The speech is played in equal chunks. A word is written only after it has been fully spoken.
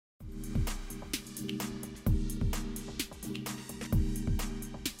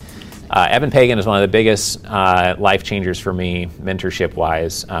Eben Pagan is one of the biggest life changers for me,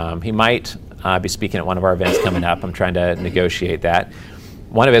 mentorship-wise. He might be speaking at one of our events coming up. I'm trying to negotiate that.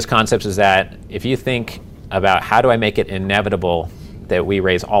 One of his concepts is that if you think about how do I make it inevitable that we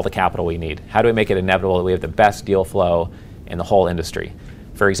raise all the capital we need? How do we make it inevitable that we have the best deal flow in the whole industry?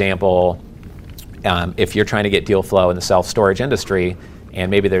 For example, if you're trying to get deal flow in the self-storage industry, and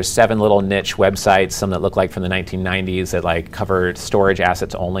maybe there's 7 little niche websites, some that look like from the 1990s that like cover storage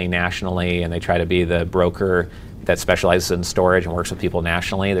assets only nationally, and they try to be the broker that specializes in storage and works with people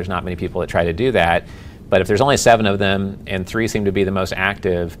nationally. There's not many people that try to do that. But if there's only 7 of them and 3 seem to be the most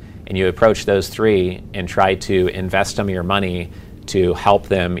active, and you approach those 3 and try to invest some of your money to help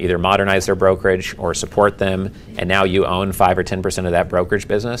them either modernize their brokerage or support them, and now you own 5 or 10% of that brokerage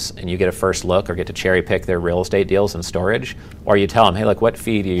business, and you get a first look or get to cherry pick their real estate deals in storage, or you tell them, hey, look, what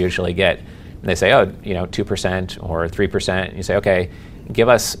fee do you usually get? And they say, 2% or 3%. And you say, okay, give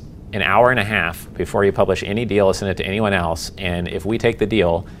us an hour and a half before you publish any deal, send it to anyone else, and if we take the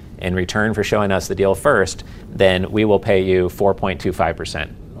deal, in return for showing us the deal first, then we will pay you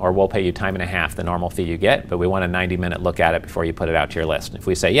 4.25%, or we'll pay you time and a half the normal fee you get, but we want a 90-minute look at it before you put it out to your list. If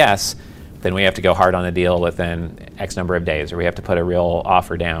we say yes, then we have to go hard on the deal within X number of days, or we have to put a real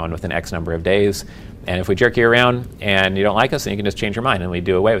offer down within X number of days. And if we jerk you around and you don't like us, then you can just change your mind and we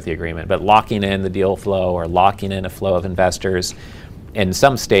do away with the agreement. But locking in the deal flow or locking in a flow of investors, in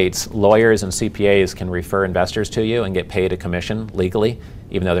some states, lawyers and CPAs can refer investors to you and get paid a commission legally,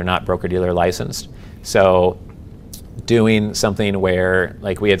 even though they're not broker-dealer licensed. So doing something where,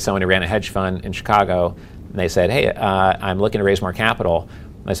 like we had someone who ran a hedge fund in Chicago, and they said, hey, I'm looking to raise more capital.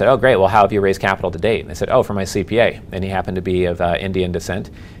 And I said, oh, great, well, how have you raised capital to date? And they said, oh, from my CPA. And he happened to be of Indian descent.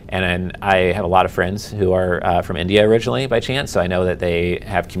 And I have a lot of friends who are from India originally by chance, so I know that they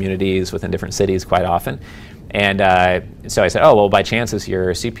have communities within different cities quite often. And so I said, oh, well, by chance is your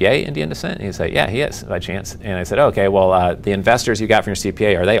CPA Indian descent? And he said, yeah, he is, by chance. And I said, oh, okay, well, the investors you got from your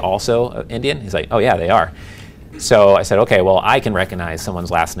CPA, are they also Indian? He's like, oh, yeah, they are. So I said, okay, well, I can recognize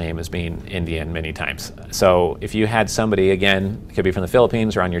someone's last name as being Indian many times. So if you had somebody, again, it could be from the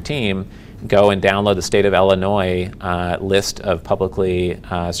Philippines or on your team, go and download the state of Illinois list of publicly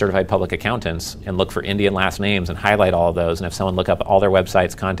certified public accountants and look for Indian last names and highlight all of those. And if someone look up all their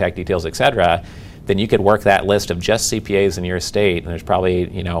websites, contact details, et cetera, then you could work that list of just CPAs in your state, and there's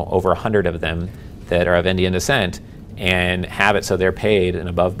probably over 100 of them that are of Indian descent, and have it so they're paid an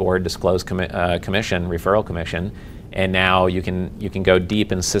above-board disclosed commission, referral commission, and now you can go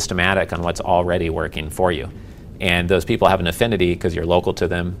deep and systematic on what's already working for you. And those people have an affinity because you're local to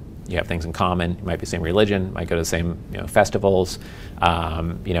them, you have things in common, you might be the same religion, might go to the same festivals,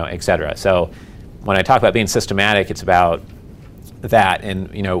 et cetera. So when I talk about being systematic, it's about that, and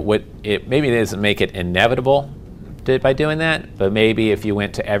maybe it doesn't make it inevitable by doing that, but maybe if you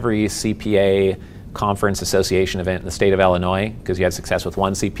went to every CPA conference association event in the state of Illinois because you had success with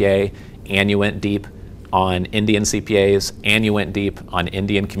one CPA, and you went deep on Indian CPAs, and you went deep on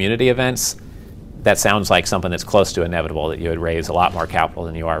Indian community events, that sounds like something that's close to inevitable, that you would raise a lot more capital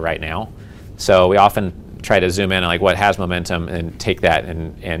than you are right now. So we often try to zoom in on what has momentum and take that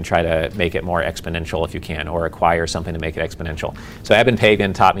and try to make it more exponential if you can, or acquire something to make it exponential. So Eben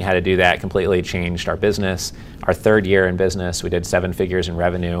Pagan taught me how to do that, completely changed our business. Our 3rd year in business, we did 7 figures in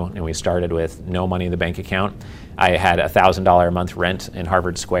revenue, and we started with no money in the bank account. I had a $1,000 a month rent in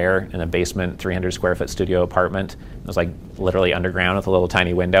Harvard Square in a basement, 300 square foot studio apartment. It was literally underground with a little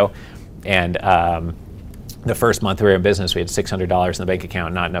tiny window. And the first month we were in business, we had $600 in the bank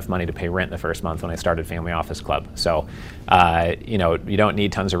account, not enough money to pay rent the first month when I started Family Office Club. So, you don't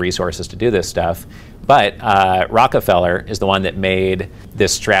need tons of resources to do this stuff. But Rockefeller is the one that made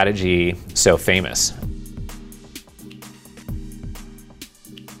this strategy so famous.